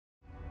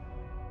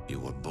You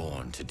were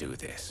born to do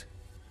this.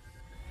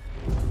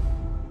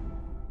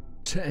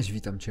 Cześć,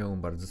 witam Cię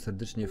bardzo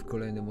serdecznie w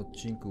kolejnym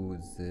odcinku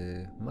z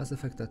Mass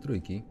Effecta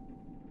trójki.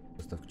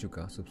 Zostaw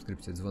kciuka,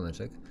 subskrypcję,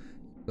 dzwoneczek.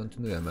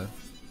 Kontynuujemy.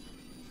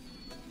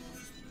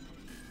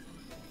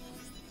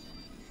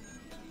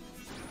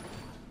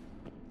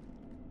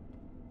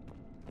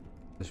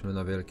 Jesteśmy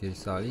na wielkiej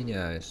sali?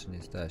 Nie, jeszcze nie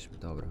jesteśmy.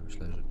 Dobra,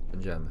 myślę, że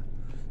będziemy.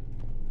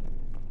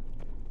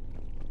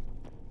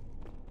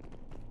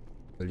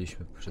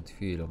 Byliśmy przed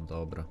chwilą,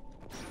 dobra.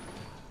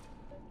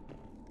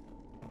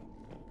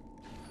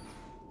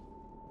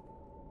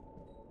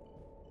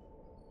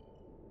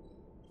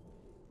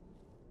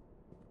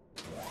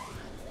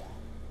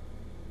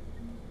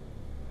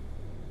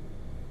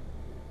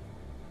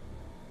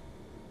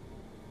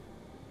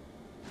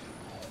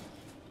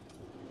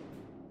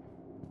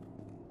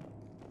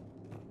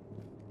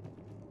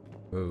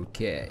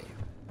 Okej.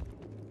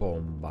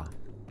 Bomba.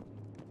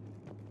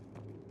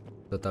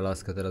 To ta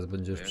laska teraz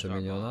będzie już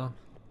przemieniona?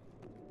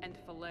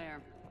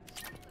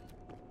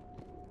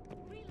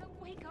 Rila,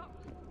 wake up!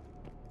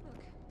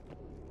 Look,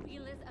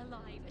 Rila's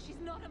alive.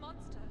 She's not a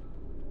monster.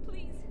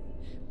 Please,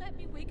 let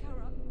me wake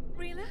her up.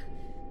 Rila?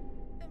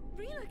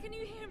 Rila, can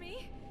you hear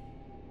me?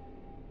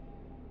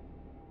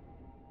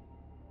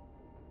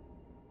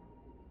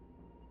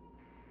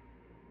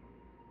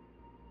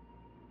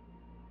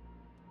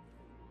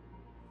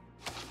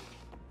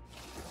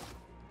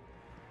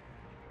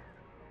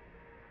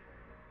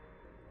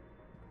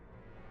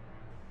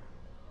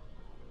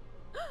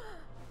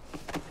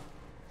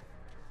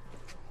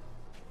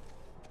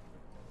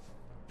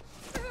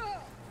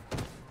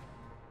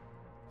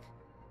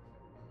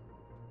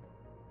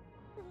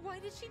 Why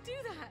did she do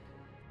that?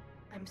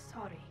 I'm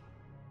sorry.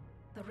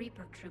 The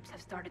Reaper troops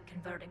have started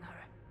converting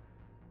her.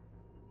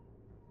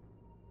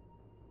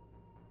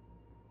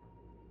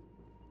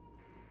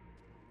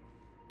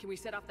 Can we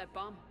set off that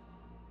bomb?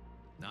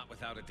 Not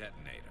without a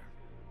detonator.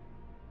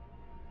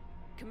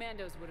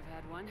 Commandos would have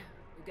had one.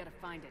 We've got to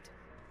find it.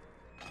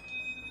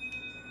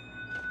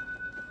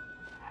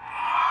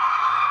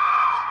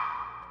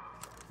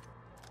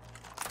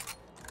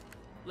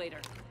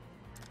 Later.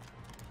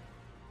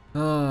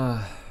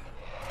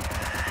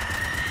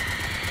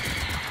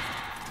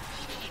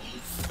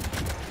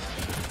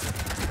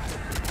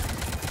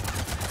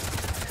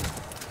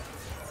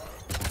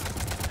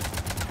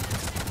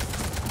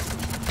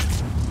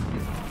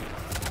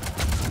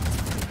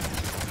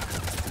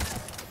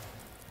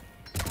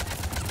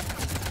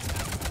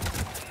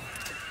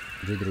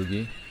 Gdzie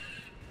drugi?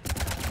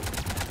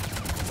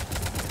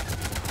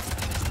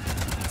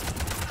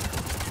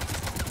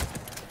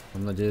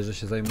 Mam nadzieję, że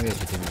się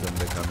zajmujecie tymi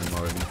zombiekami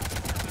małymi.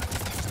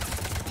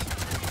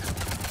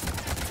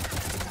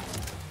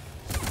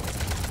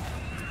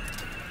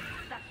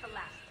 That's the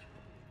last.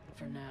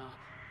 For now,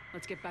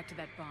 let's get back to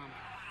that bomb.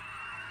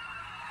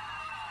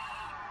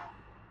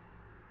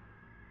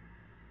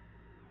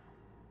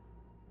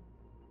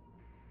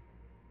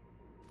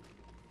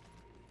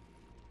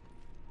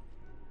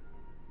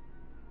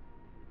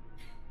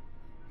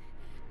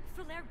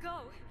 Flair,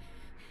 go!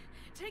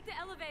 Take the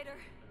elevator!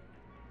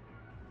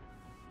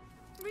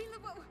 Rila,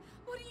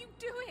 what are you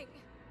doing?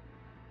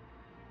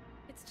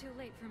 It's too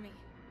late for me.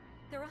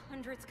 There are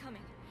hundreds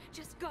coming.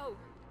 Just go!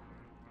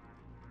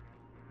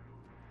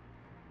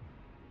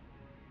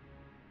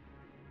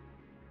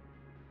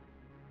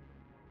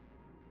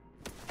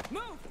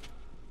 Move!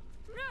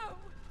 No!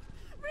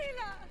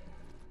 Rila!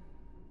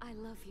 I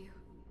love you.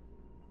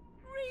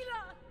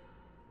 Rila!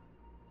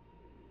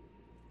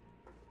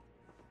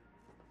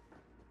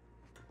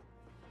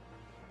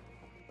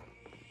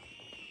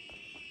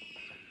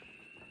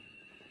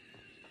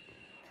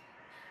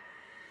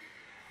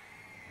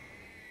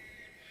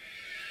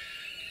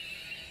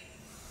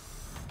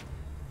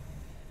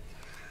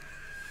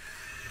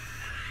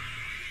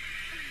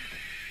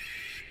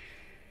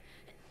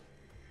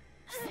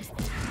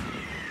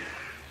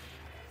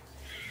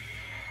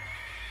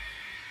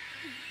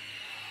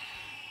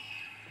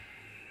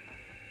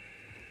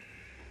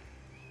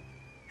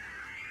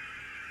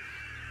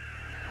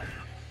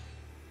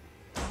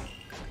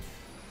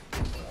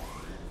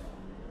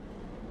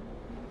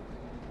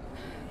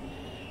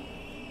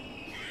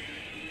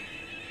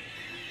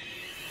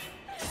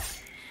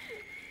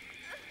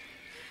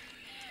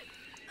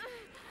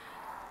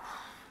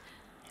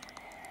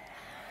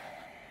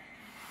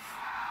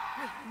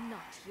 We're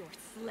not your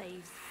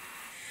slaves.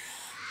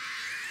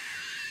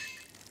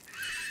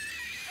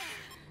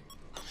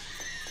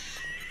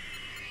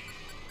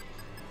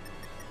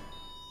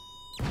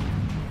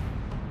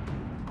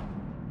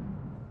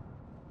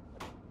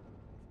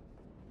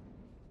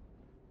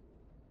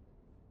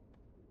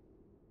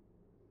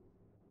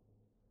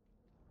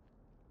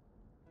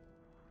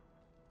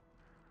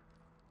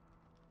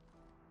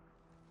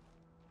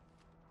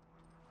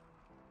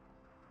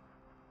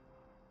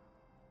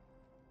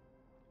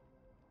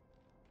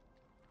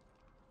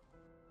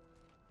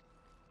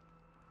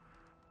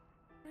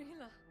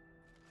 Rila,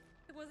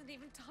 there wasn't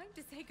even time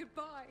to say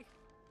goodbye.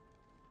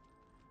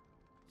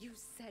 You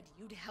said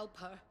you'd help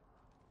her.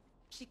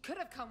 She could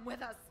have come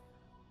with us.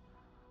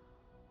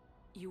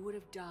 You would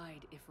have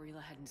died if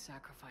Rila hadn't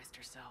sacrificed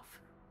herself.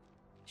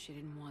 She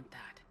didn't want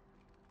that.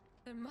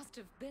 There must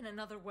have been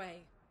another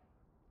way.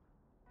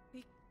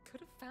 We could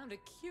have found a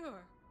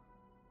cure.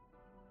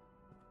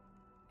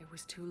 It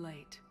was too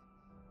late.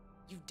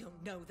 You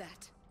don't know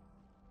that.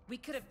 We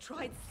could have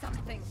tried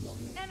something.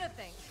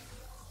 Anything.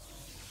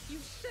 You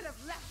should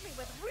have left me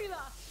with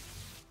Rila!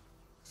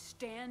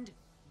 Stand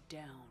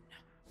down.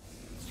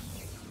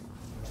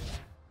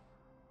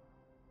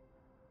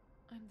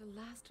 I'm the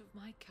last of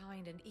my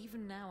kind, and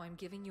even now I'm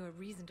giving you a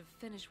reason to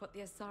finish what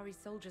the Asari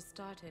soldiers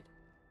started.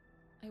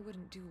 I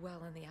wouldn't do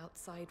well in the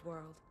outside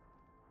world.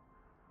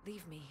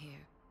 Leave me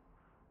here.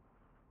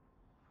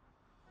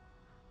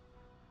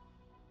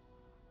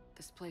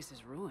 This place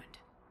is ruined.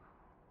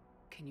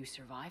 Can you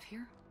survive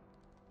here?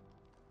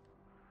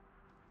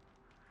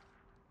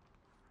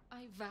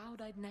 I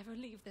vowed I'd never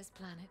leave this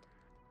planet.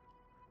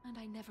 And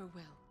I never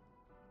will.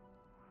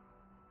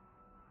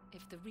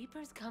 If the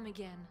Reapers come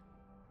again,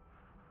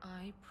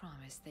 I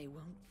promise they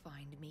won't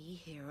find me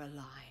here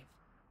alive.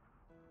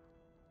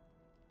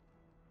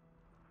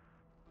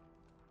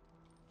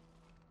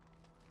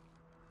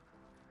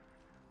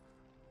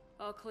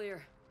 All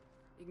clear.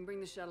 You can bring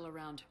the shuttle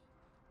around.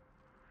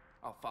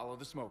 I'll follow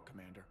the smoke,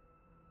 Commander.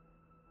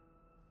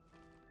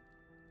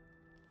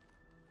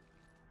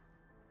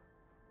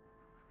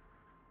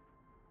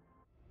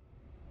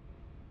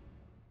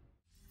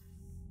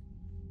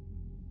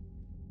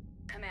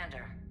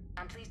 Commander,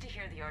 I'm pleased to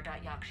hear the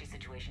Yakshi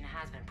situation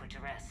has been put to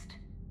rest.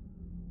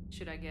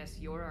 Should I guess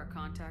you're our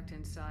contact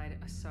inside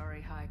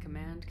Asari High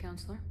Command,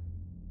 Counselor?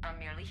 I'm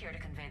merely here to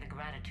convey the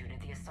gratitude of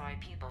the Asari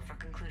people for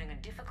concluding a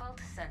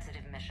difficult,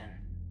 sensitive mission.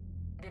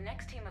 The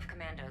next team of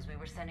commandos we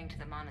were sending to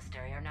the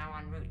monastery are now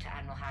en route to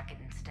Admiral Hackett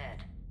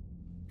instead.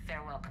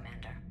 Farewell,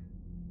 Commander.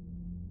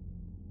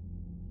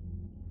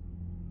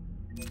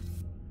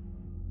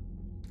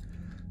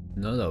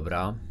 No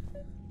dobra.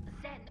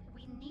 Then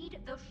we need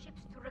those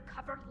ships to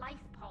recover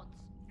life pods.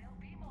 They'll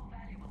be more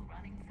valuable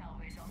running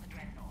salvage on the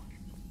Dreadnought.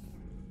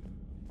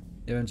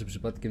 Nie wiem, czy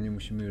przypadkiem nie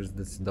musimy już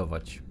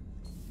zdecydować.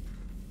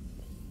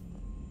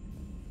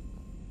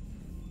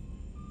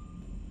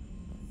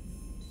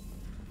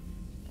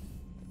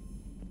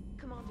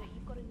 Commander,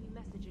 you've got a new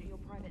message at your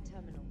private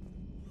terminal.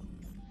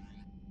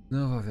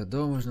 Nowa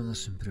wiadomość na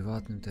naszym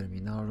prywatnym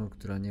terminalu,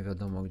 która nie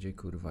wiadomo gdzie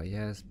kurwa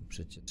jest, bo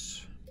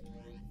przecież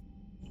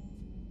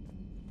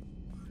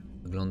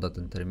wygląda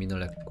ten terminal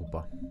jak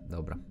kupa.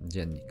 Dobra,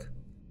 dziennik.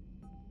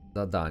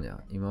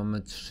 Zadania. I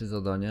mamy 3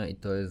 zadania i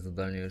to jest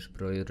zadanie już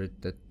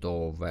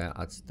priorytetowe,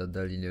 a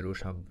Cytadeli nie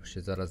rusza, bo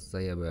się zaraz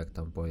zajebę jak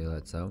tam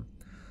polecę.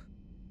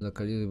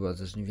 Lokalizuj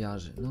bazę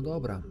żniwiarzy. No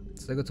dobra,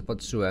 z tego co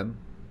patrzyłem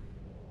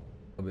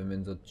sobie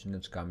między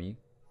odcineczkami,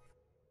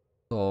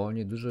 to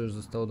niedużo już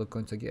zostało do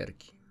końca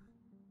gierki.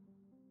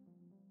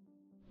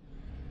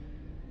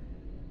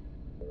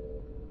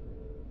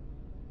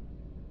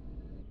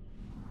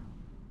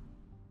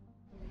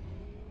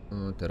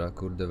 No, teraz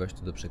kurde weź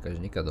tu do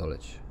przekaźnika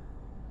doleć.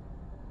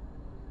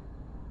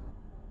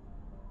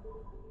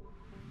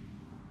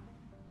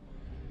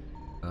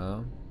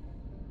 A?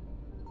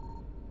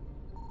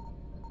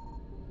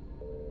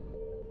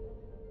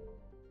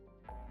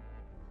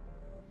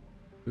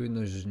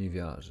 Czujność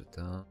żniwiarzy,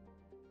 tak?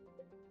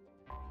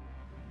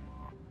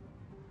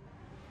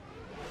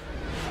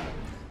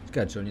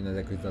 Ciekawe, czy oni nas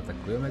jakoś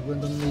zaatakują, jak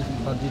będą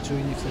mieli bardziej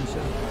czujni w sensie?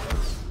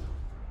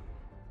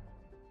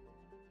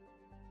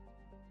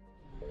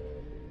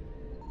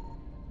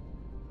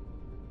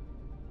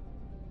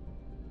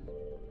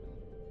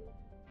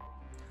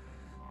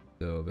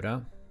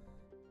 Dobra.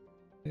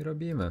 I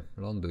robimy.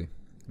 Ląduj.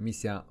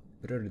 Misja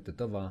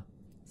priorytetowa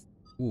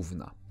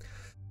główna.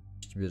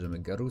 Bierzemy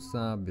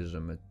Garusa,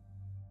 bierzemy...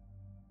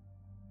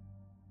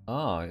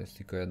 A, jest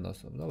tylko jedna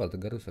osoba. Dobra, to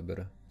Garusa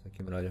biorę w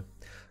takim razie.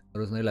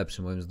 Garus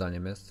najlepszy moim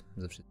zdaniem jest.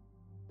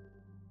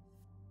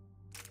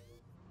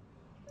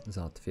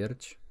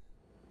 Zatwierdź.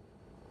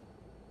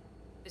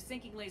 The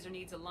sinking laser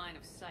needs a line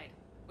of sight.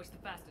 What's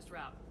the fastest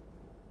route?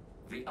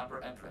 The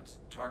upper entrance.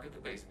 Target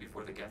the base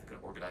before the Geth can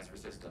organize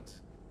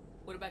resistance.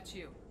 What about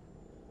you?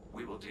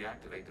 We will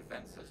deactivate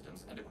defense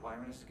systems and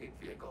acquire an escape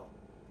vehicle.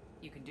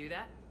 You can do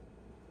that?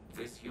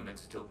 This unit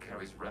still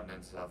carries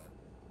remnants of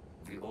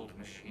the old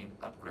machine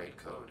upgrade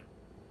code.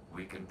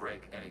 We can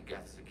break any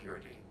Geth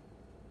security.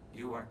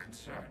 You are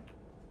concerned.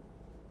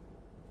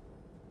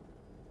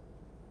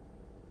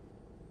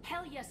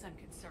 Hell yes, I'm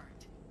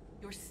concerned.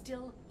 You're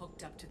still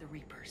hooked up to the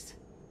Reapers.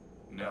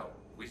 No,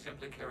 we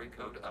simply carry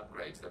code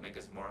upgrades that make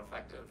us more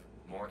effective,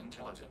 more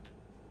intelligent.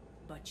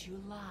 But you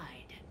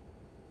lied.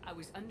 I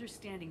was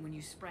understanding when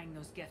you sprang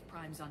those Geth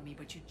primes on me,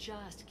 but you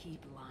just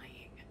keep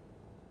lying.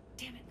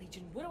 Damn it,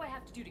 Legion, what do I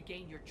have to do to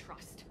gain your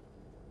trust?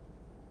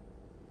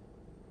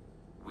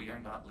 We are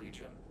not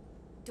Legion.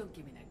 Don't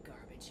give me that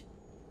garbage.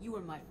 You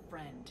were my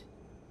friend.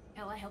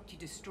 Hell, I helped you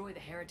destroy the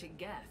heretic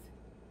Geth.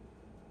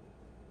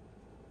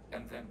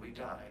 And then we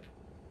died.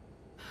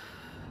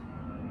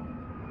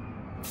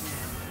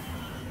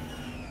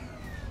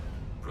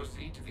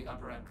 Proceed to the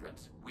upper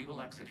entrance. We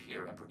will exit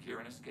here and procure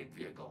an escape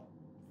vehicle.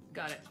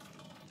 Got it.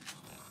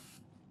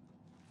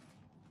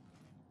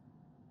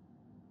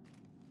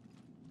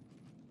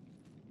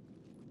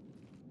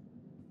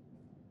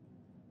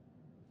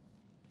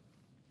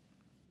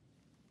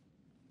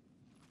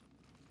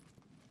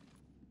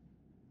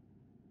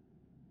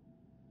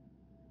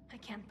 I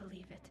can't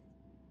believe it.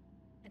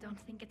 I don't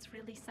think it's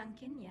really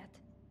sunk in yet.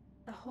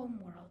 The home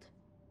world.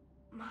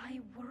 My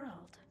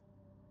world.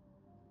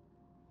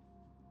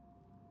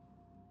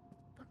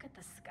 Look at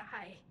the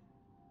sky.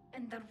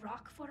 And the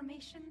rock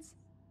formations.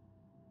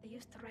 They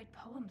used to write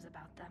poems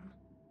about them.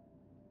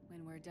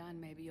 When we're done,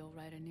 maybe you'll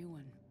write a new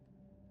one.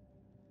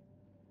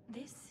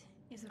 This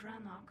is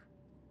Ranok,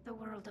 the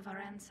world of our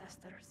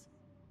ancestors.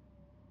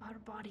 Our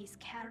bodies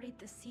carried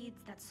the seeds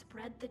that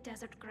spread the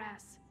desert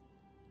grass.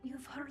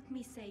 You've heard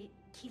me say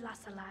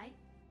Kilasalai?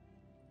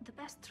 The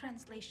best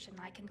translation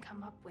I can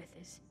come up with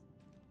is,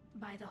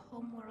 by the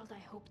homeworld I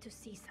hope to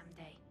see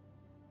someday.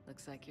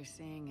 Looks like you're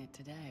seeing it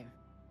today.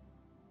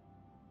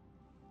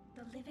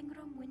 The living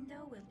room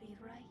window will be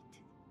right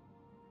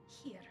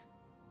here.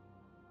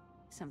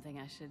 Something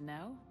I should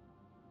know?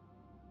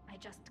 I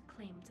just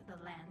claimed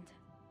the land.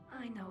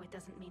 I know it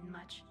doesn't mean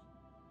much.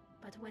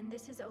 But when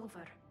this is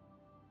over,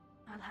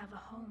 I'll have a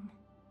home.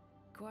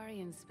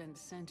 Quarians spent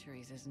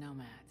centuries as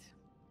nomads.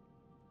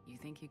 You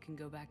think you can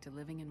go back to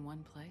living in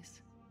one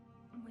place?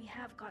 We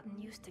have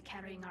gotten used to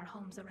carrying our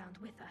homes around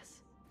with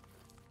us.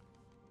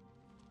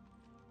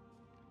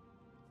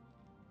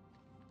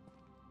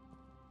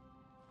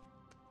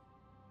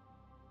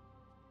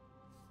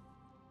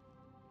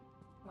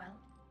 Well,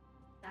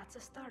 that's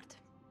a start.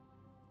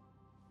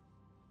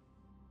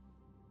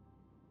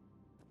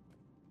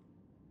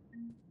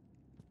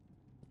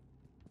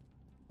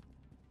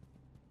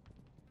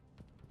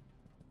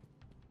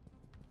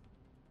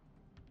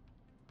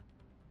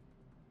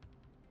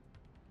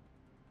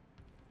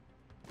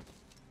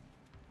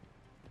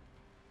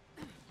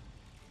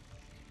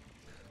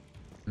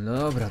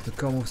 Dobra, to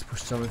komu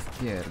spuszczamy w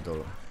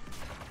pierdol?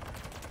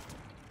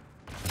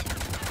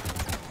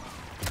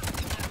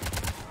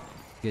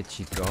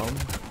 Kiecikom.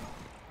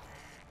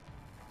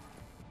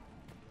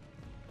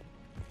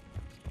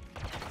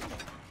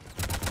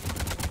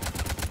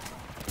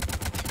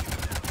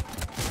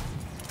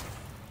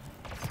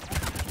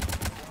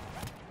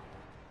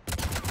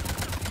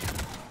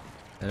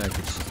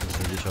 Jakie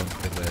 360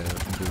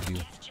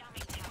 drugi.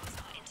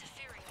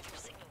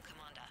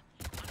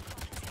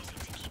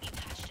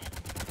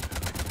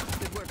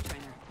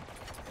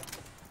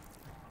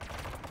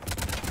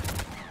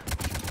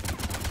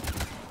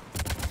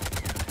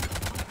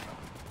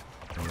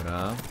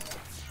 Dobra,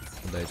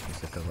 podejdźmy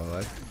sobie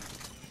kawałek.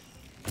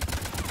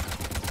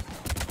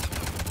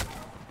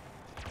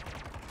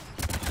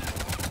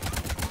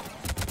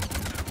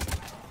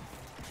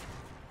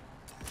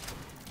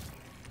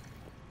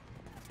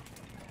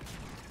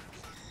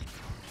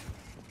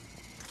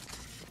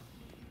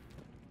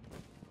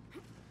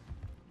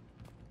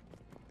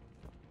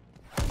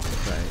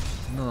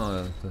 No,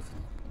 to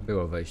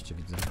było wejście,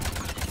 widzę.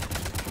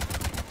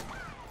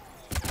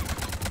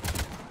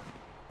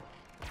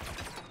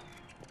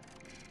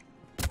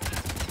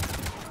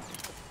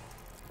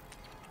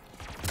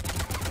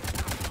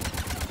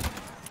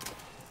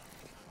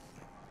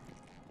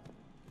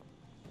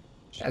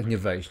 Jak nie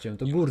wejściem,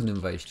 to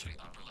górnym wejściem.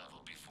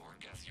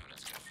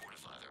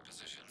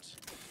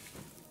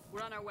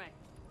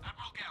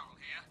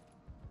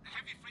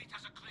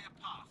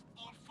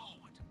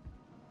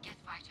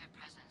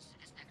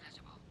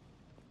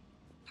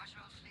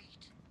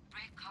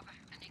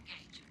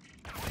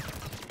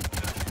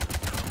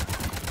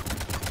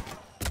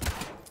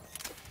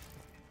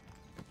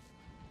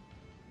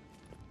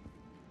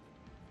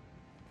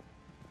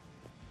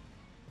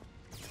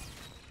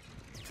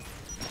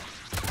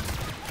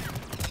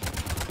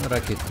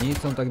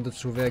 Rakietnicą tak do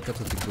człowieka,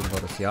 co ty kurwa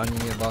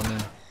Rosjanin jebany.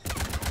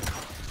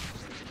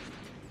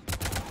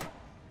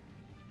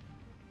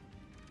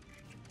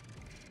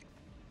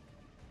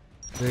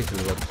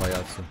 Zwykły od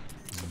pajacu.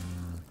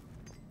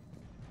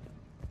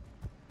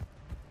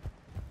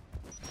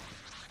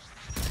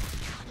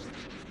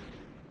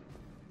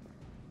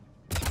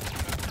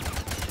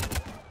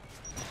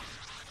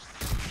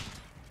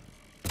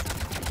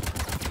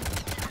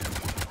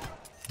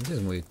 Gdzie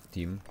jest mój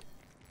team?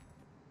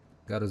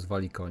 Garus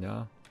wali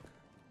konia.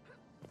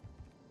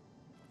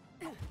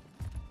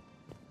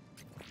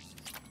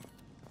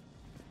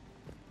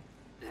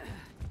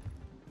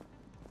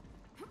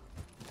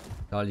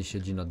 Dali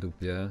siedzi na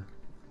dupie.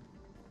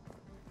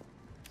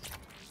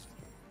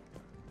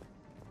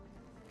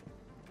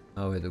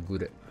 Mały do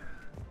góry.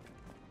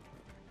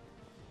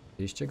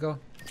 Widzieliście go?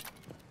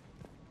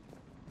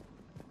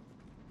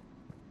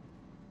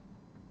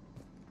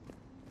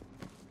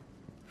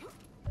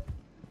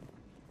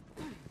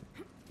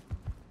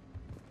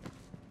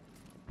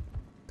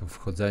 To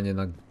wchodzenie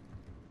na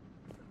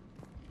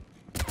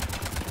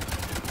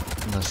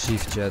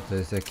shifcie to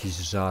jest jakiś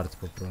żart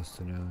po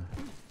prostu, nie?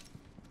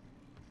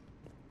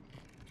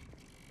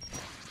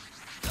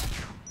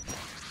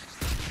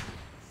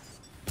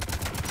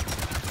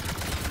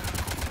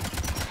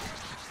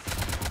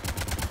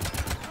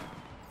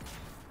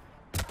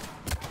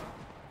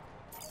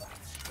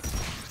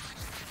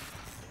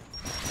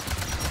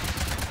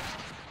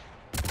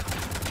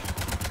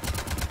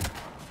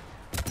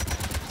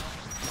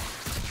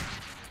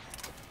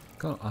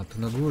 A, tu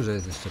na górze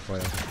jest jeszcze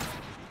pojazd.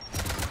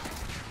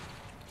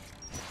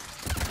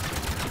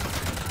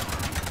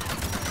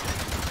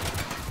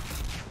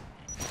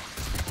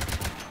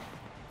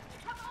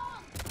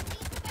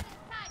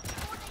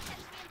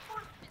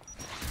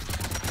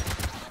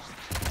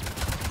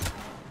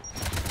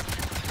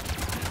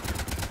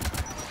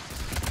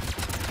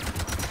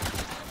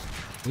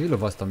 Ilu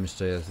was tam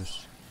jeszcze jest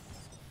już?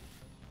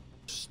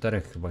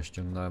 4 chyba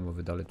ściągnąłem, bo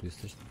wy dalej tu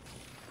jesteś.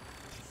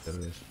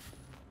 Kierujesz.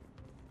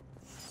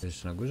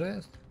 Jeszcze na górze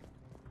jest?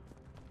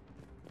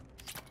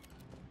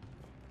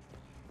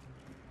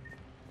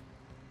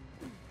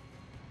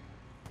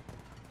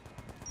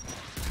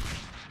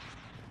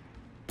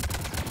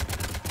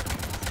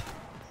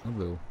 No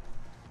był.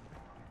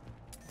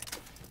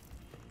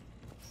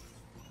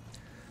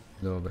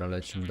 Dobra,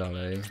 lecimy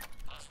dalej.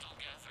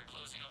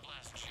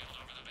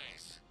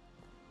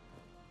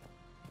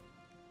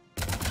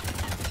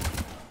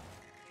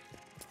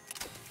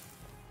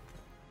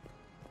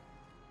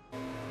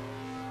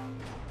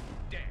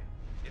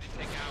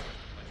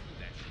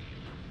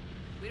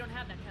 We don't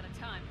have that kind of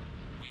time.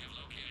 We have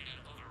located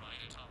and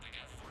override atomic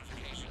F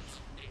fortifications.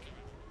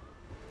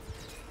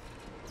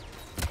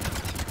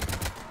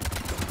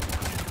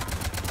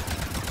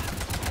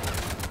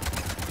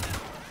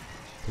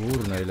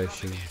 Kurna, ile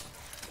się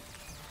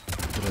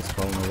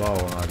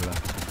respawnowało nagle.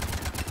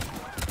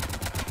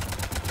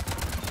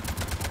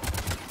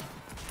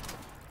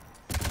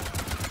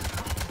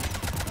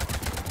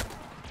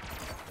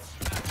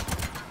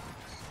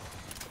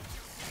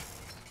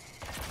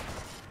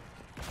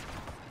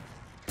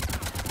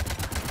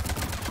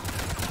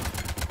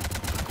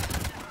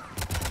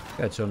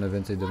 Czy one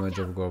więcej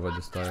damage'a w głowę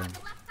dostają?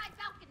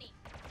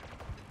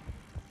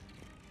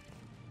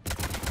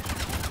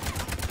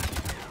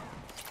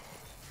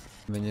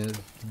 Nie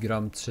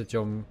gram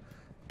trzecią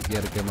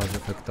gierkę masz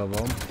efektową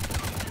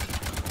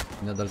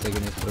i nadal tego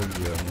nie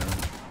sprawdziłem, nie?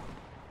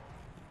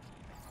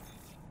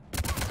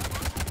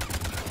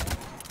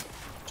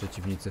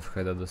 Przeciwnicy w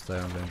heada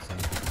dostają więcej.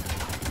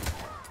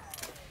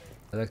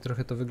 Ale jak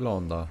trochę to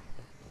wygląda.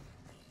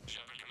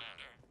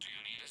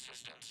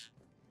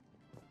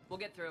 We'll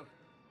get through.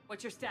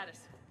 What's your status?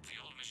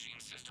 The old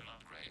machine system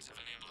upgrades have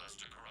enabled us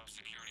to corrupt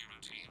security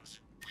routines.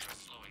 We are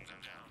slowing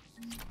them down.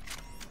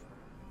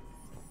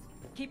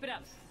 Keep it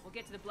up. We'll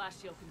get to the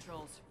blast shield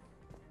controls.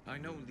 I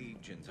know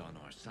Legion's on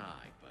our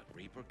side, but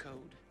Reaper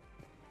code?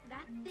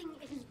 That thing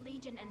isn't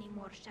Legion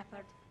anymore,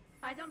 Shepard.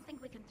 I don't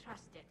think we can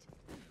trust it.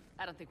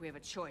 I don't think we have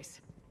a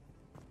choice.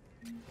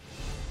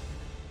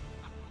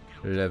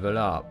 Level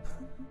up.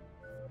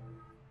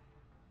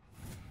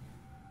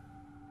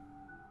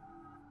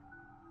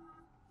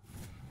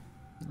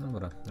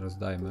 Dobra,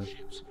 rozdajmy.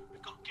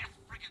 We've got Geth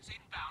frigates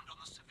inbound on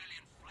the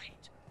civilian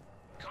fleet.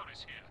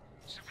 Corys here.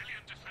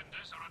 Civilian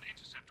defenders are on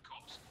intercept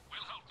course.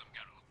 We'll hold them,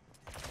 Geralt.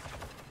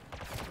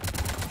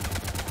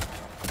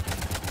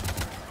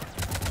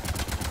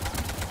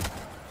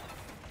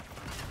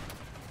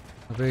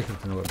 Wyjechał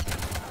ten łeb.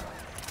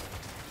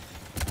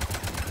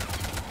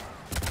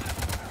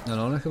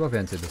 No, one chyba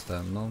więcej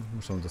dostałem, no.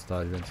 Muszą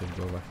dostawać więcej w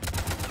głowę.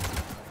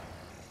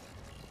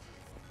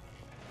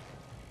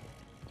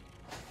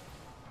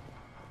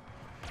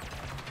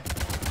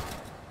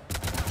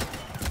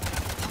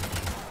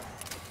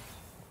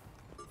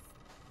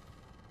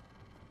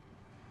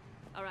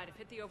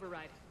 The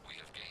override. We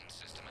have gained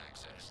system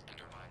access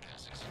and are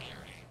bypassing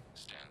security.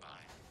 Stand by.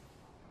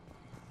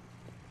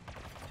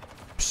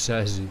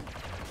 Przeżyj.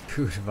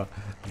 Kurwa,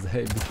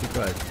 zajebisty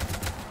quest.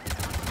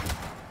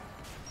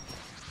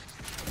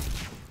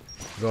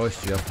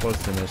 Gościu, ja w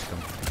Polsce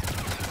mieszkam.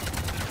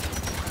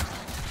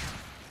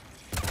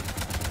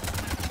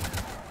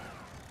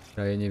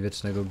 Krainie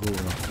wiecznego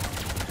gówna.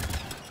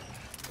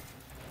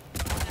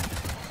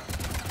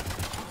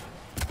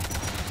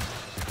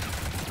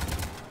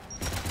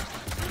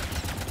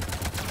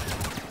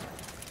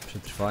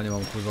 Przetrwanie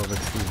mam kurwowe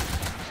skill.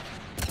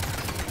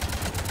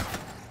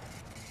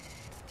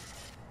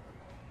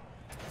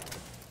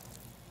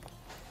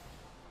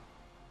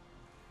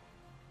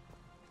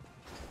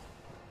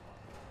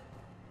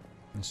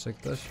 Jeszcze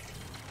ktoś?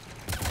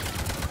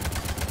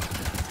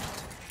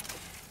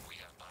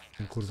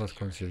 Ten kurwa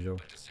skąd się wziął?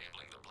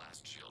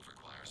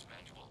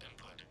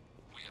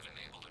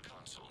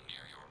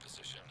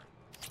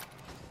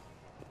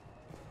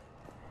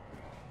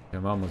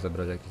 Ja mam mu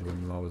zebrać jakieś, bo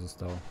mi mało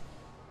zostało.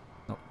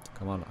 No,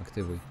 come on,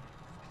 aktywuj.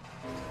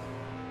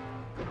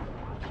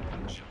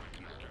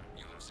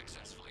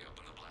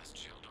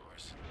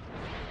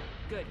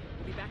 Good.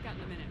 We'll be back out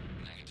in a minute.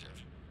 Negative.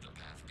 The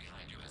path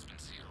behind you has been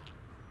sealed.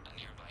 A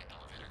nearby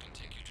elevator can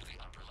take you to the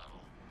upper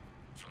level.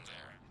 From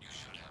there, you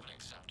should have an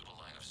acceptable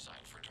line of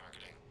sight for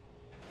targeting.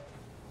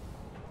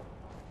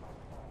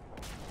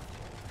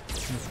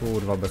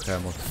 Kurwa,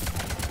 behemoth.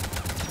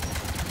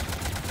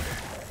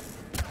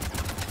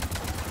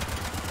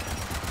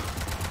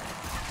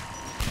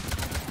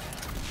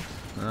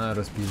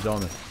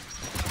 Rozpizdony.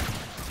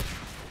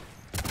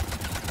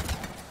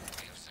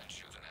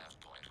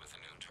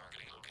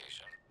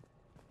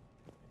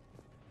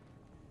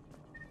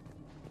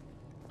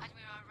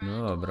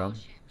 No dobra.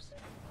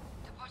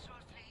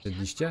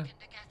 Siedliście?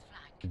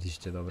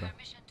 Siedliście, dobra.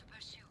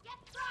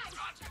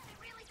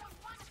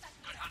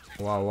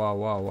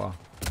 Wow.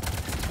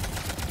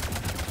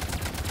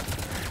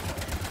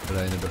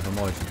 Kolejny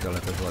behemocik,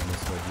 ale też ładnie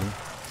schodzi.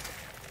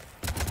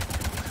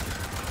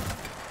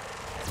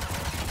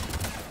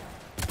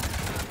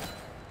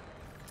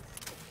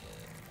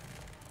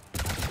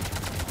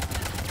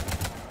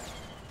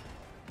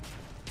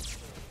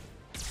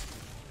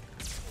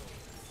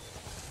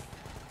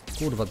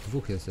 kurwa,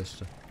 dwóch jest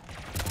jeszcze.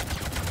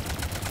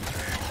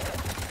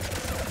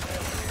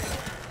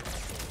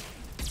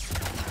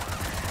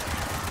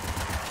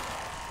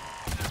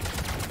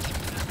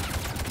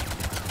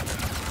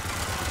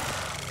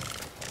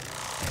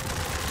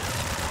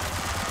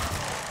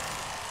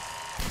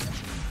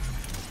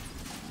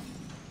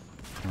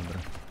 Dobra.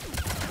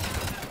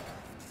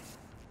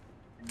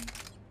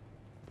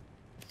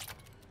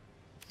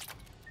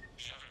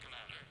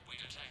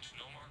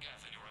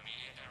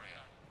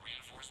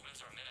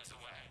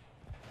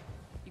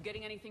 You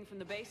getting anything from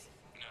the base?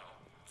 No,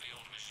 the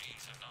old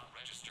machines have not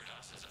registered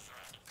us as a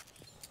threat.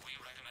 We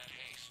recommend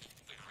haste.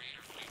 The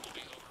creator fleet will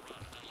be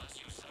overrun unless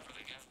you sever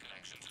the Geth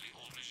connection to the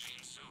old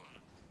machine soon.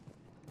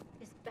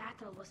 This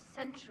battle was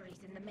centuries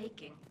in the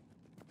making.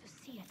 To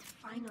see it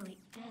finally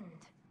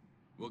end.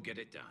 We'll get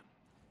it done.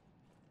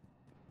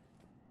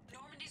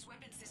 Normandy's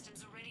weapon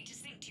systems are ready to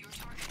sync to your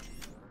target.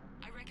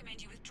 I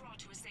recommend you withdraw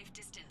to a safe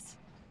distance.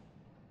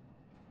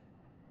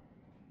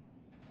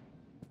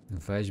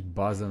 Weź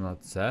bazę na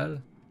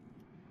cel?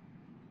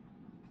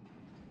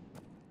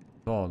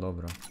 O,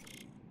 dobra.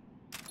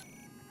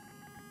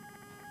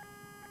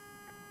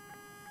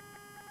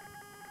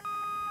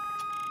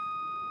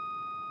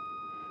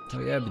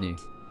 To jebni.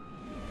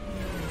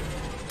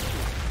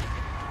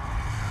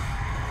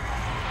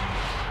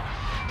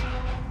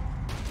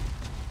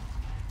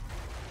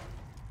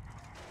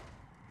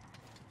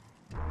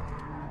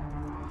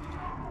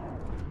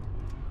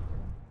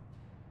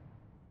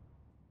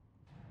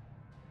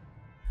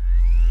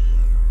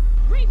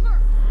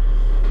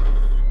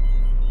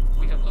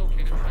 We have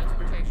located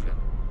transportation.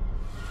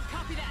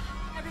 Copy that.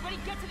 Everybody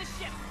get to the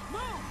ship.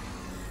 Move!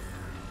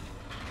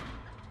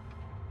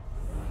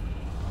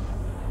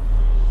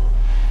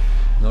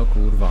 No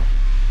kurwa.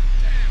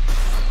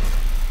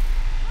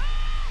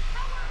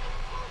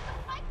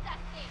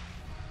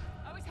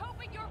 I was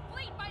hoping your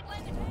fleet might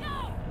lend it.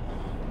 No!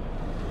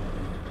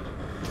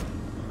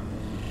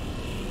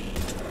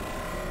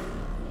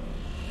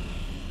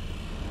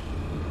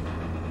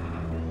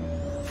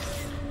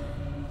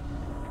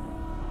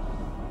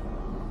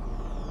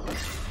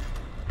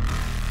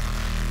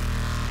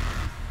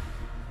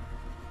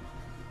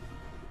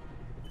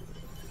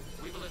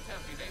 We will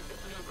attempt evasive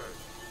maneuvers.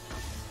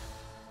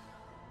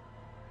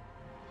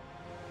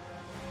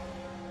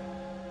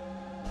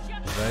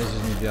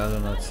 Weź niewiele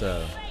na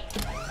cel.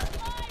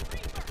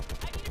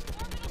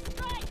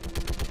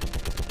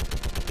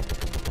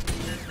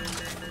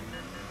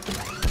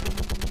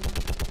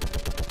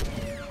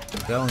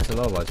 Chcę on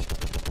celować.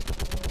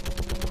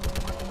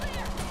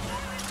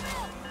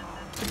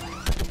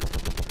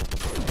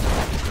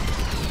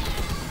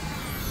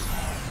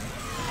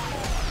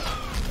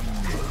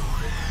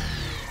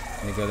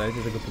 Nie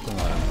gadajcie, tego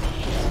pokonałem.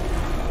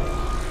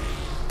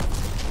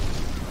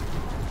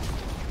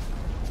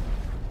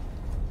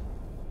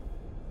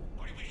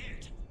 What did we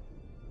hit?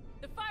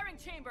 The firing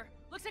chamber.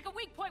 Looks like a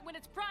weak point when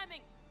it's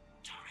priming.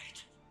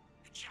 Turret.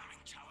 The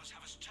jamming towers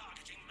have us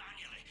targeting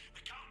manually.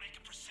 We can't make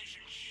a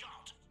precision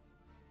shot.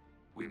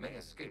 We may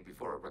escape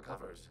before it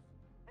recovers.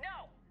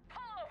 No!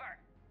 Pull over!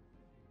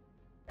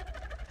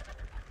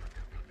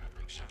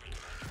 Shepard.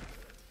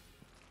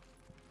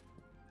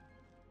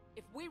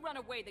 If we run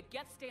away, the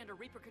Geth stay under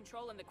Reaper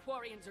control and the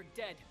Quarians are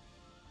dead.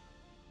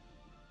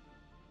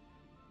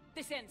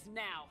 This ends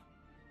now.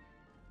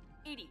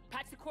 Edie,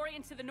 patch the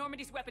Quarians to the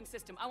Normandy's weapon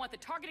system. I want the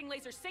targeting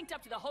laser synced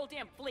up to the whole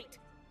damn fleet.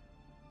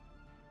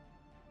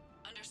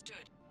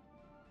 Understood.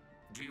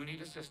 Do you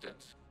need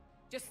assistance?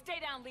 Just stay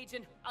down,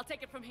 Legion. I'll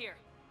take it from here.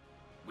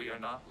 We are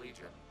not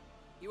Legion.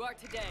 You are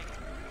today.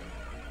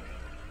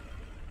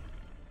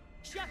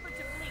 Shepard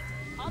to fleet.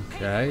 I'll pay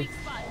Okay. the weak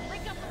spot.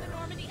 Link up with the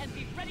Normandy and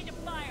be ready to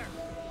fire.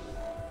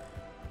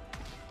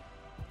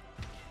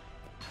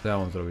 Co ja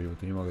mam zrobić, bo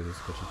tu nie mogę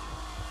zaskoczyć.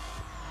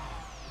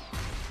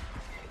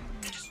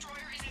 The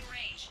destroyer is in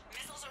range.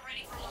 Missiles are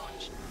ready for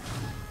launch.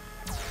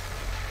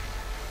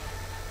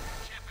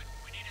 Shepard,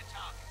 we need a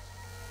target.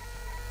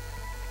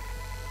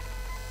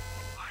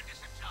 Find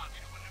us a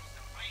target or we'll lose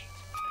the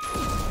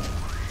fleet.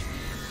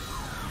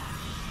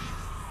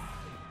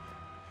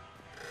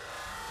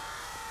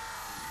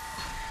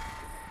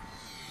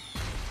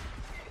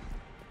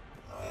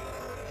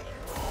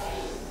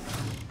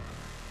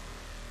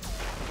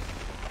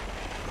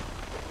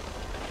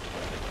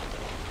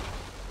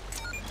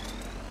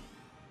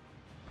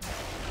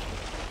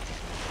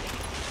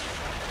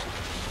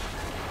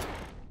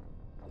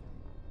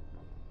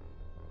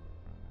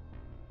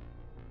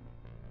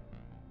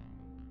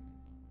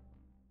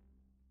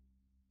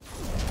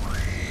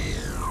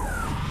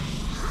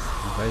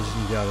 Weź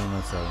niewiele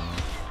na cel,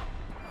 no.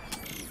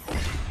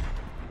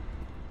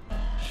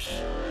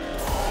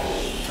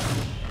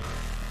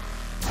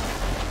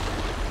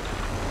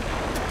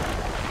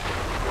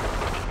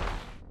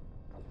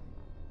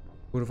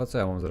 Kurwa, co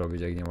ja mam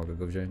zrobić, jak nie mogę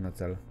go wziąć na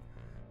cel?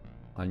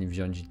 Ani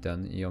wziąć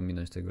ten i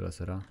ominąć tego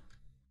lasera?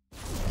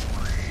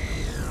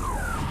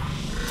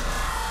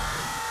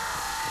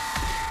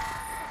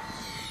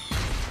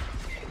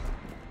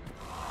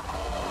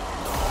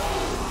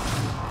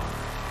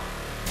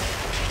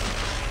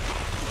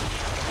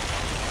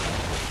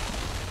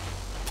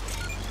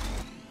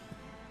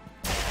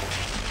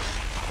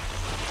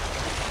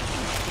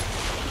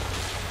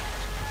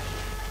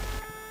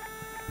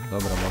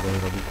 Dobra, mogę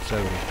zrobić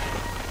przewrót.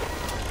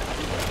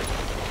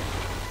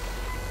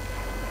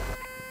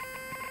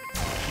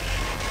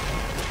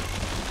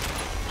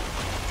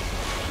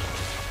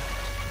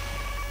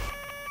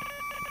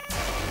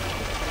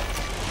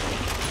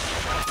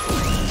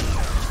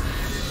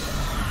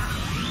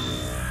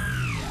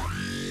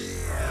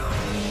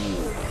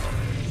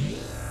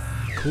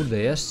 Kurde,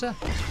 jeszcze?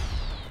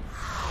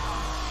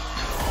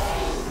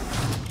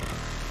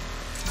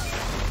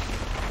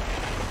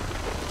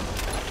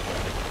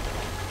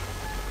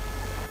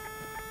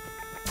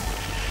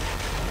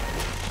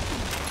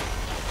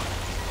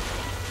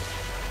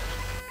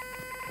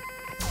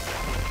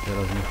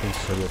 Teraz nie pójść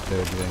sobie od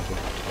tego dźwięku.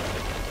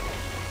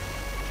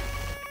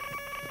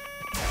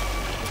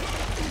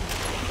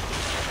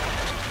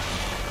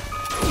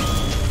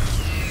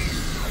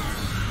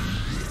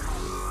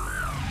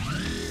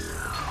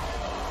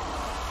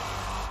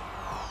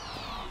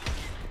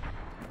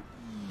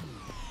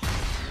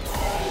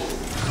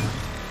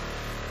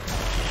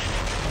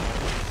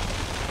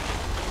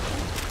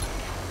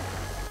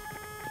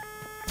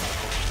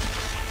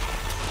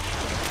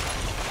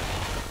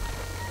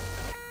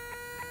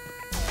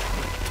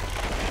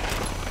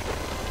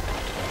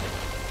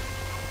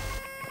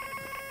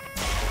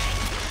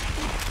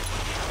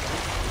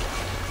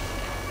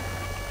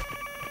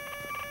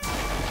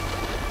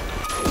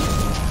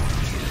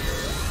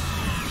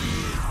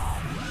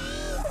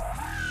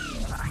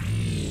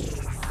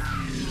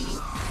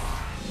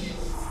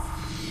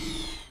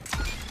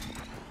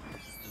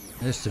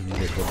 Jeszcze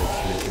bliżej podać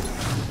świecie.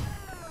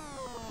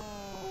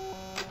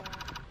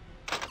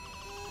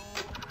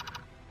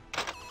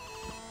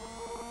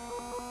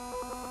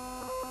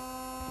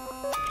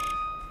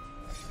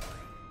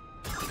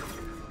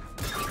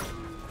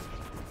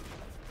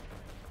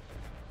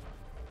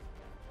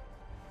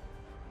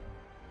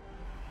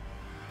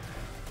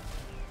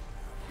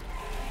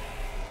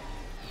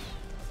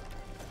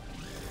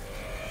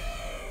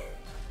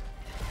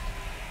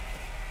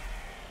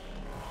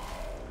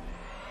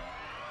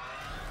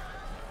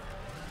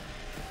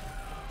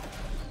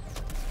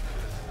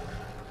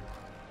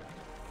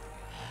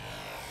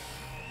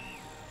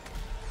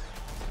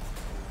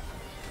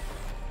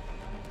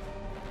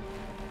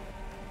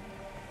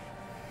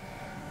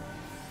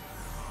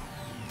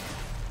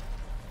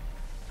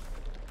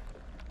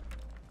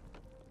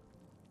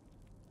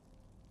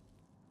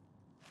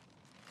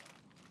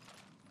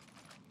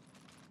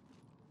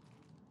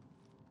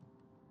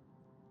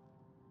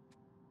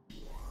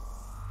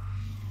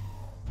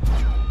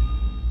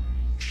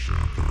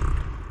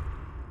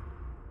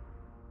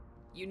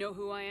 You know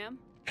who I am?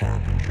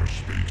 Harbinger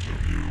speaks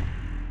of you.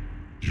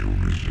 You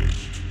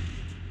resist,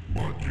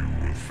 but you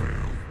will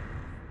fail.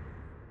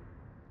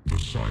 The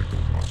cycle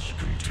must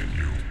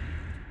continue.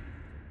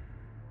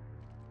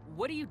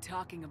 What are you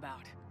talking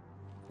about?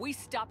 We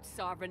stopped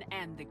Sovereign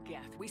and the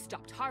Geth. We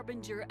stopped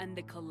Harbinger and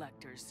the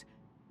Collectors.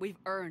 We've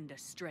earned a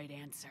straight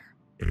answer.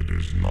 It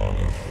is not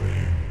a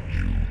thing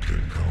you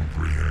can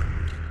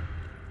comprehend.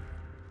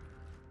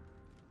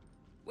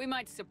 We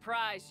might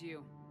surprise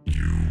you.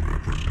 You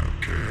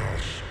represent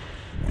chaos.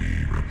 We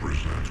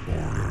represent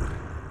order.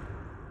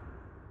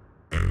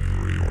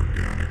 Every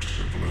organic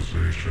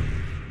civilization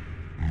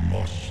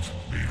must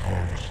be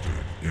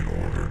harvested in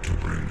order to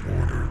bring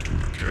order to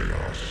the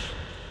chaos.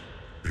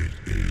 It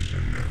is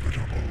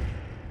inevitable.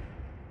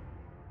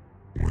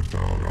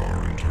 Without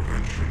our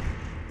intervention,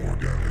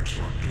 organics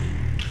are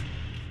doomed.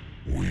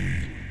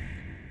 We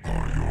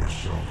are your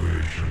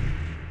salvation.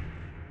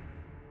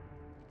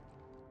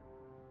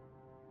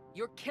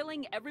 You're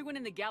killing everyone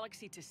in the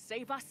galaxy to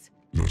save us?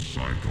 The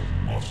cycle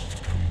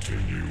must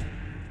continue.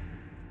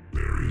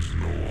 There is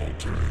no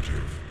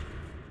alternative.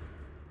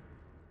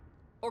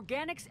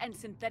 Organics and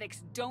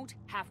synthetics don't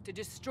have to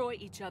destroy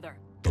each other.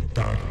 The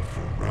battle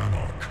for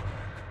Rannoch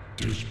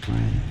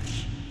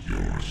disproves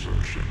your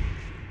assertion.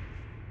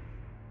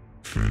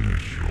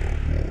 Finish your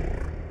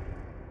war.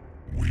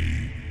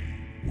 We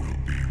will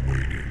be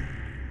waiting.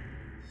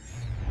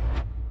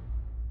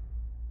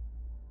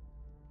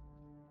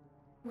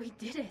 We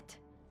did it.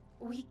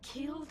 We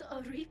killed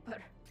a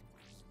Reaper.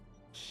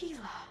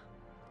 Keela.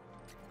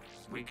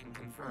 We can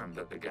confirm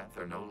that the Geth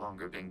are no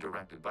longer being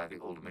directed by the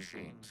old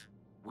machines.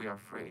 We are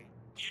free.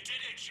 You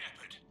did it,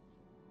 Shepard.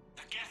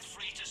 The Geth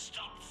fleet has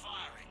stopped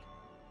firing.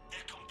 They're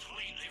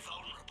completely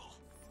vulnerable.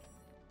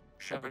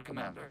 Shepard,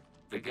 Commander,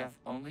 the Geth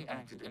only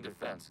acted in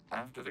defense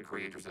after the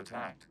creators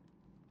attacked.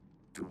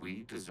 Do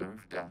we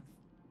deserve death?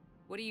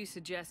 What are you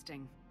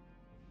suggesting?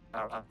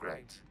 Our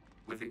upgrades.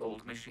 With the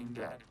old machine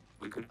dead,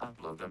 we could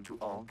upload them to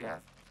all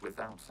Geth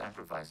without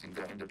sacrificing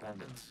their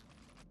independence.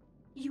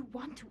 You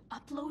want to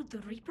upload the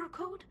Reaper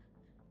code?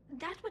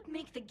 That would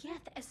make the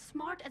Geth as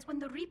smart as when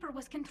the Reaper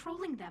was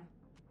controlling them.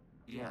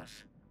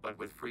 Yes, but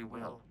with free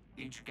will,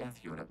 each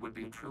Geth unit would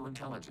be a true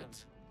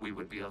intelligence. We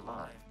would be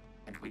alive,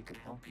 and we could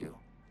help you.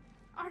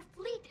 Our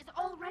fleet is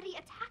already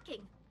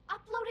attacking.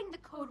 Uploading the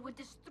code would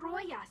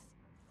destroy us.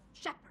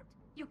 Shepard,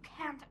 you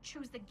can't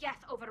choose the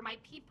Geth over my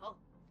people.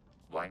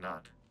 Why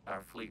not?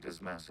 Our fleet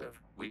is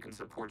massive. We can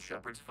support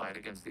Shepard's fight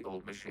against the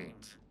old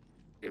machines.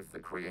 if the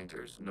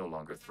creators no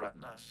longer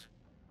threaten us.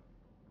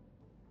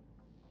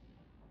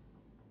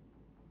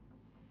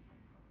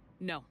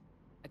 No,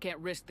 I can't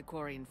risk the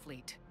Quarian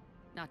fleet.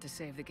 Not to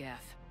save the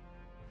Geth.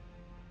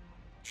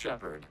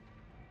 Shepard,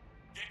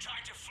 They're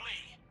trying to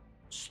flee.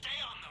 Stay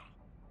on them.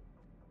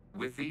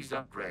 with these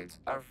upgrades,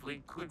 our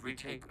fleet could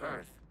retake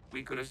Earth.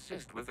 We could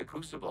assist with the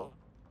Crucible.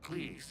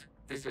 Please,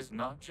 this is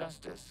not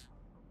justice.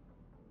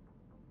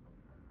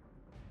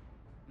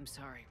 I'm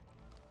sorry.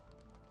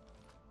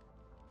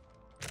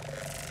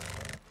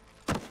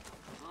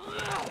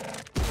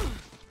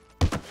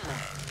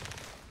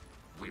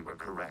 We were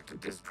correct to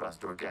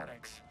distrust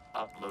organics.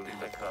 Uploading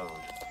the code.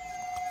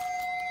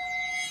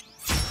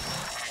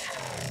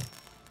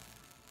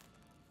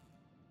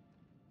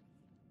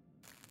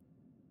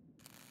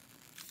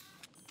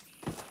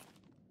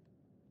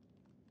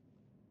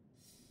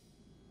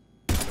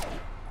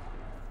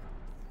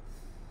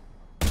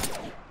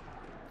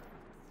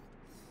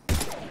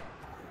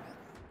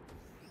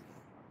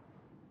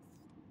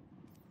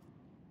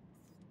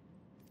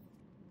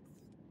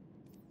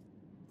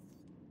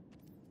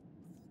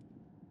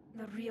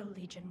 The real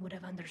Legion would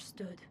have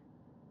understood.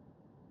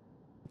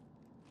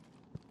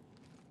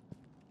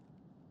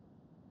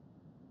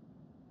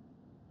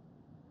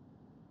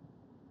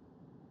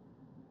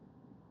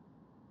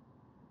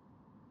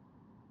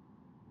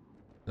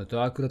 No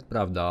to akurat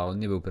prawda, on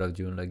nie był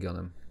prawdziwym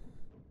Legionem.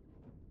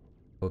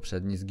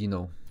 Poprzedni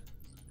zginął.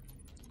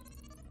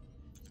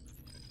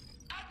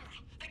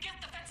 Admiral, the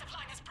Geth defensive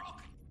line is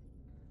broken.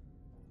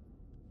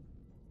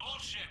 All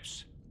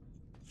ships,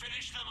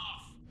 finish them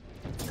off.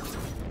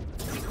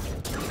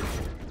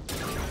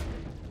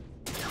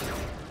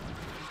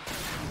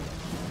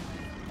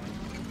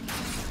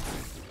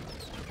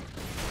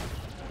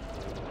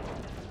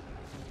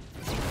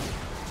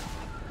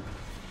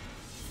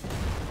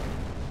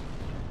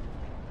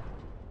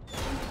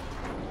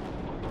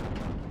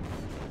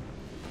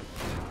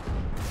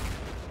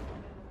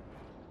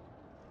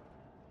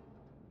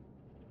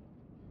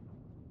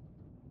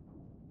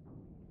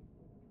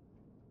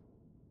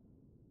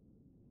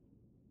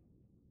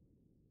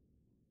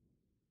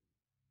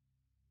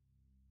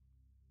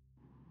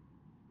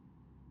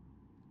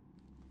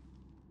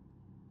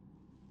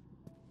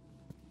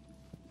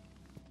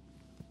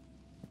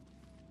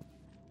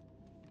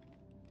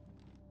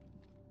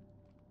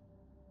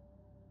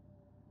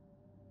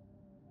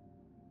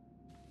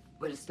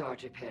 We'll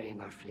start repairing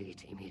our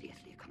fleet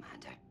immediately,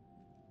 Commander.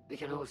 We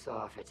can also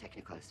offer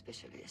technical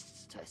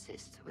specialists to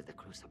assist with the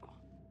Crucible.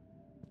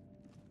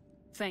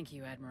 Thank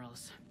you,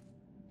 Admirals.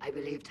 I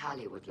believe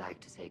Tali would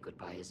like to say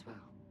goodbye as well.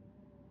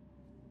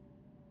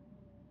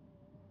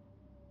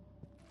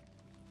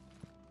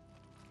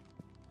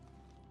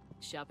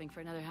 Shopping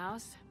for another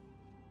house?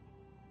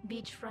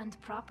 Beachfront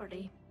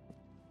property.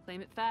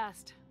 Claim it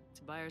fast. It's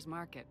a buyer's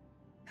market.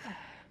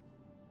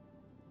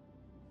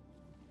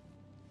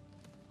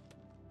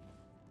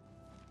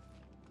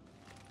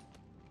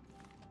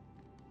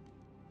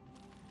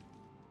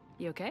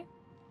 You okay?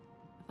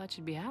 I thought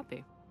you'd be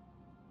happy.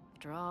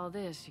 After all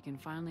this, you can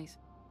finally...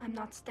 I'm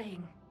not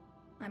staying.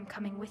 I'm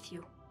coming with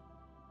you.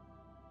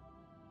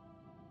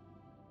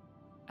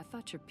 I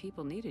thought your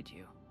people needed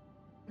you.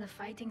 The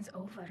fighting's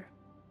over.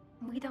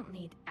 We don't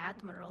need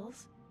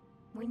admirals.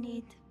 We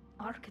need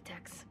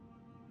architects.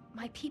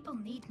 My people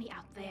need me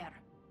out there.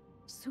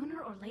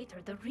 Sooner or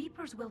later, the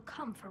Reapers will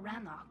come for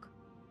Rannoch.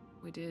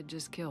 We did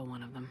just kill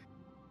one of them.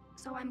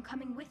 So I'm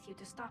coming with you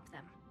to stop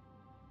them.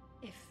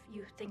 If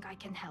you think I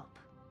can help.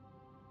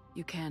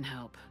 You can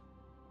help.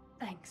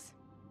 Thanks.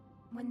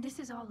 When this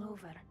is all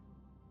over,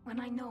 when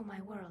I know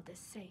my world is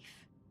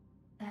safe,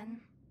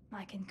 then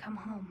I can come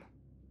home.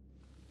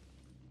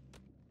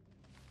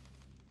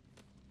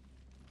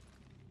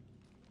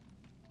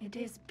 It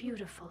is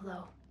beautiful,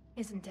 though,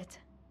 isn't it?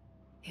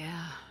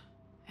 Yeah,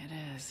 it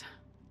is.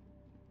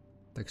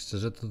 Tak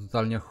szczerze, to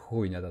totalnie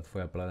chujnia ta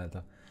twoja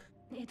planeta.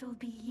 It'll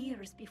be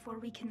years before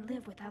we can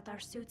live without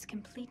our suits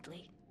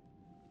completely.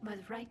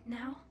 But right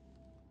now...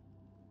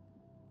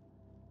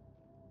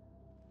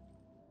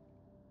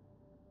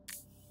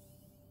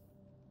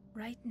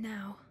 Right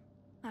now,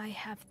 I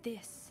have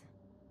this.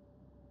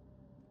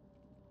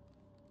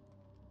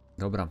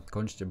 Dobra,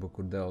 kończcie, bo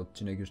kurde,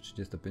 odcinek już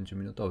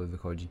 35-minutowy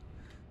wychodzi.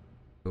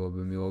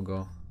 Byłoby miło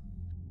go...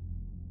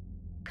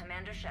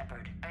 Commander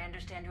Shepard, I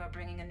understand you are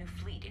bringing a new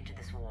fleet into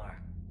this war.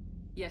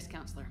 Yes,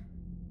 Counselor.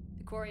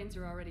 The Quarians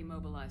are already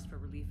mobilized for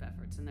relief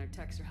efforts, and their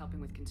techs are helping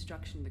with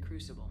construction of the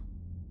Crucible.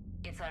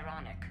 It's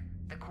ironic.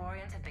 The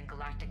Quarians have been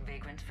galactic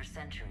vagrants for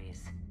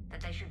centuries.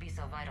 That they should be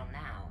so vital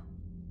now,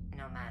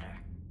 no matter.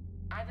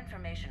 I have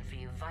information for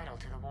you vital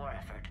to the war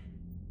effort.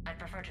 I'd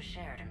prefer to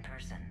share it in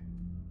person.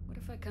 What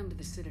if I come to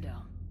the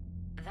Citadel?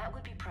 That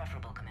would be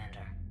preferable,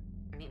 Commander.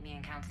 Meet me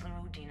in Counselor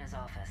Udina's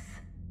office.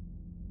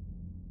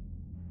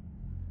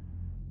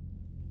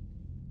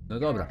 No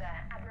dobra.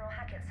 Admiral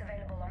Hackett's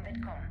available on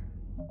Vidcom.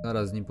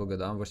 Zaraz z nim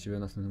pogadam, właściwie w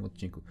następnym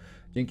odcinku.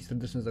 Dzięki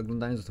serdeczne za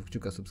oglądanie, zostaw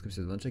kciuka,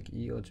 subskrypcję, dzwoneczek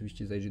i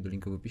oczywiście zajrzyj do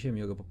linku w opisie.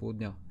 Miłego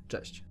popołudnia.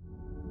 Cześć!